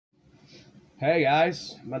Hey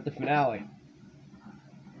guys, I'm at the finale.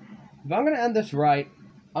 If I'm gonna end this right,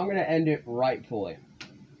 I'm gonna end it rightfully.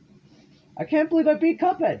 I can't believe I beat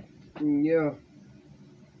Cuphead. Yeah.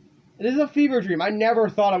 This is a fever dream. I never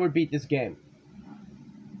thought I would beat this game.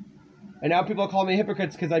 And now people call me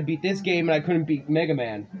hypocrites because I beat this game and I couldn't beat Mega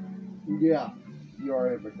Man. Yeah. You are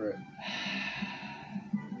a hypocrite.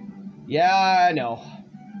 Yeah, I know.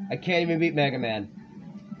 I can't even beat Mega Man.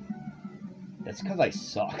 That's because I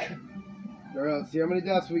suck. Alright, let's see how many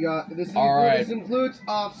deaths we got. This includes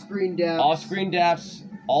off-screen deaths. Off-screen deaths,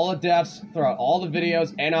 all the deaths throughout all the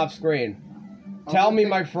videos and off-screen. Tell me,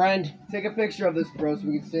 my friend. Take a picture of this, bro, so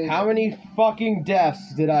we can see. How many fucking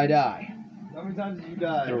deaths did I die? How many times did you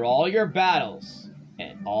die? Through all your battles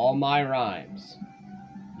and all my rhymes.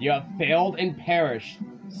 You have failed and perished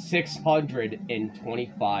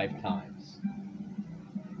 625 times.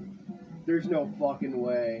 There's no fucking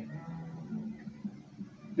way.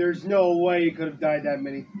 There's no way you could have died that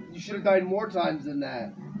many. You should have died more times than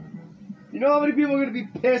that. You know how many people are going to be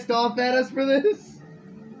pissed off at us for this?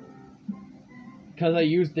 Because I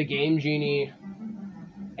used the Game Genie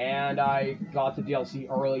and I got the DLC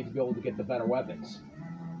early to be able to get the better weapons.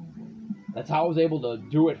 That's how I was able to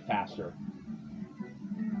do it faster.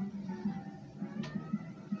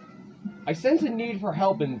 I sense a need for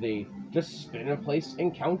help in thee. Just spin in a place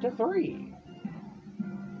and count to 3.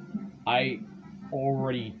 I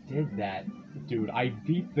already did that. Dude, I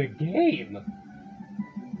beat the game.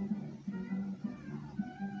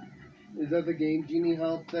 Is that the Game Genie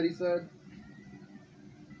help that he said?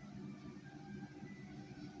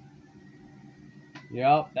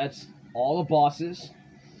 Yep, that's all the bosses.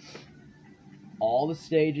 All the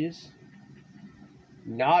stages.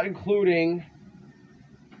 Not including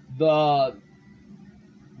the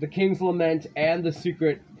King's Lament and the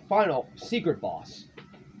secret boss.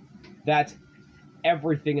 That's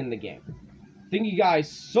everything in the game. Thank you guys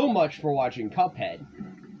so much for watching Cuphead.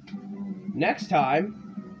 Next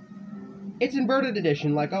time, it's Inverted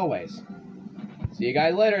Edition like always. See you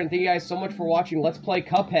guys later, and thank you guys so much for watching Let's Play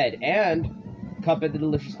Cuphead and Cuphead the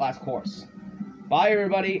Delicious Last Course. Bye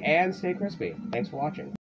everybody, and stay crispy. Thanks for watching.